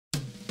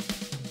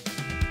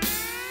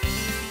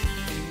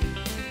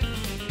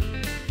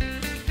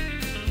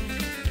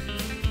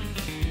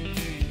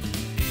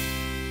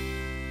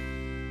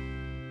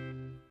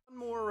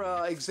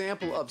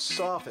example of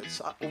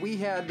soffits. We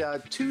had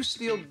two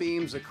steel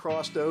beams that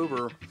crossed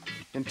over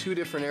in two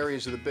different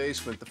areas of the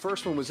basement. The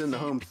first one was in the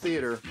home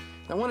theater.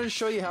 I wanted to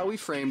show you how we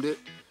framed it.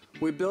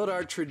 We built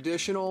our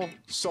traditional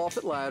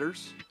soffit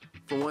ladders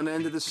from one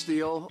end of the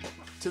steel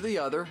to the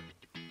other.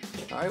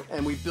 All right,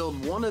 and we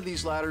build one of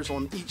these ladders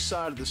on each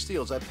side of the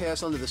steel. As I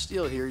pass under the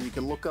steel here, you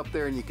can look up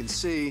there and you can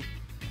see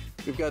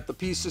we've got the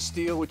piece of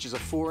steel, which is a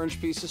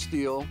 4-inch piece of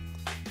steel,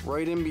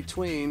 right in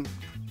between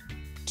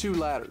two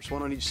ladders,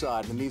 one on each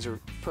side, and these are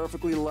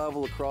perfectly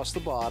level across the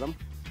bottom.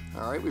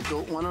 All right, we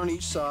built one on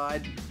each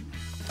side.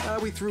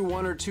 We threw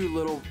one or two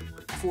little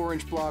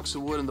 4-inch blocks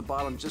of wood in the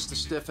bottom just to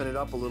stiffen it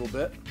up a little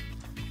bit.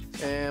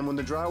 And when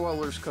the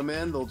drywallers come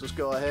in, they'll just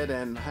go ahead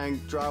and hang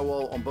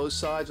drywall on both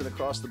sides and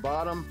across the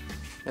bottom.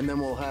 And then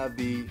we'll have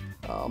the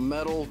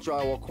metal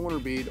drywall corner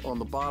bead on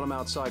the bottom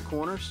outside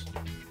corners.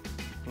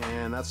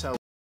 And that's how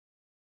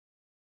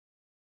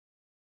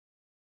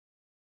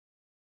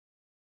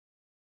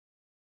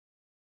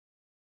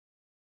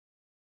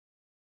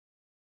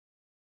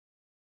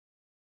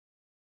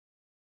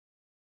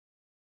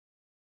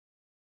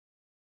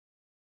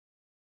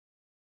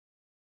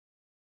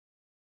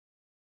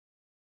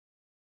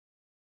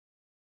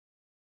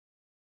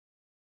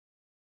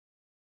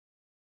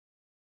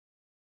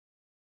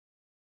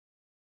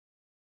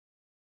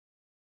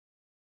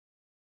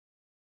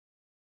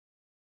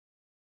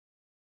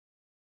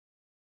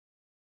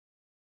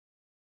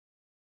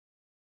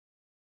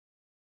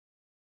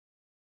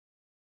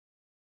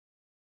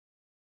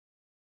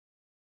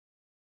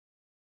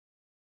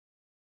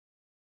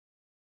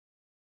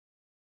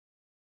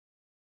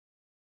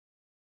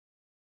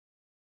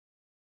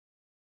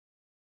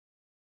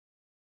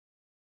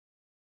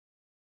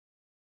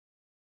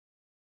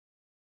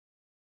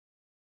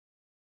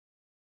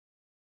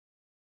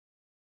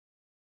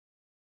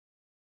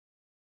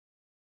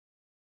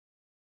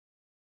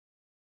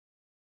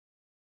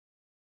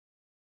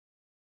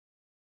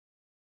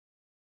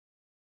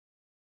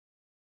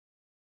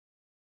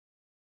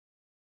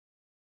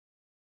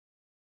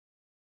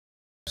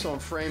on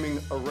framing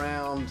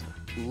around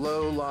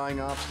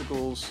low-lying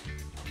obstacles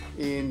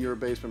in your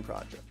basement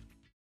project.